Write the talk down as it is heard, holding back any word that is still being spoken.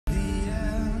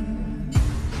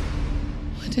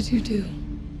What did you do?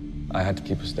 I had to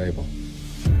keep her stable.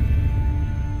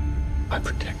 I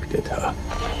protected her.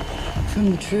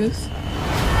 From the truth?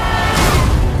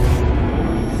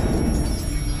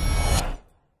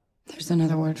 There's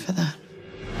another word for that.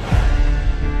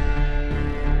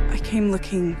 I came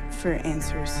looking for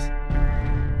answers.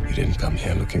 You didn't come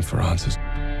here looking for answers.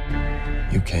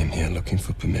 You came here looking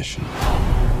for permission.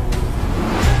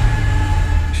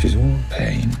 She's all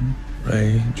pain,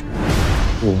 rage,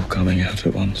 all coming out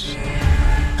at once.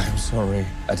 I'm sorry.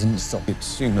 I didn't stop it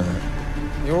sooner.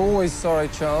 You're always sorry,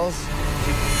 Charles.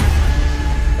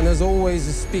 And there's always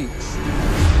a speech.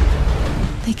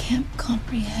 They can't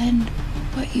comprehend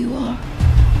what you are.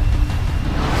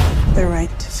 They're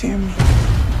right to fear me.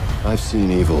 I've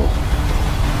seen evil.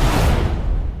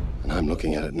 And I'm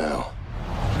looking at it now.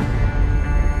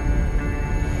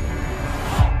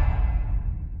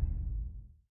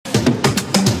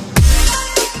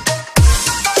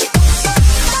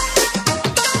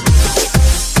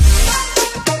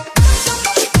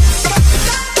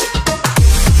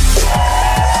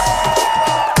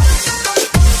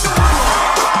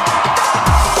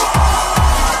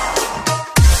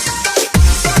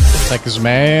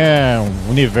 X-Men é um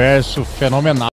universo fenomenal.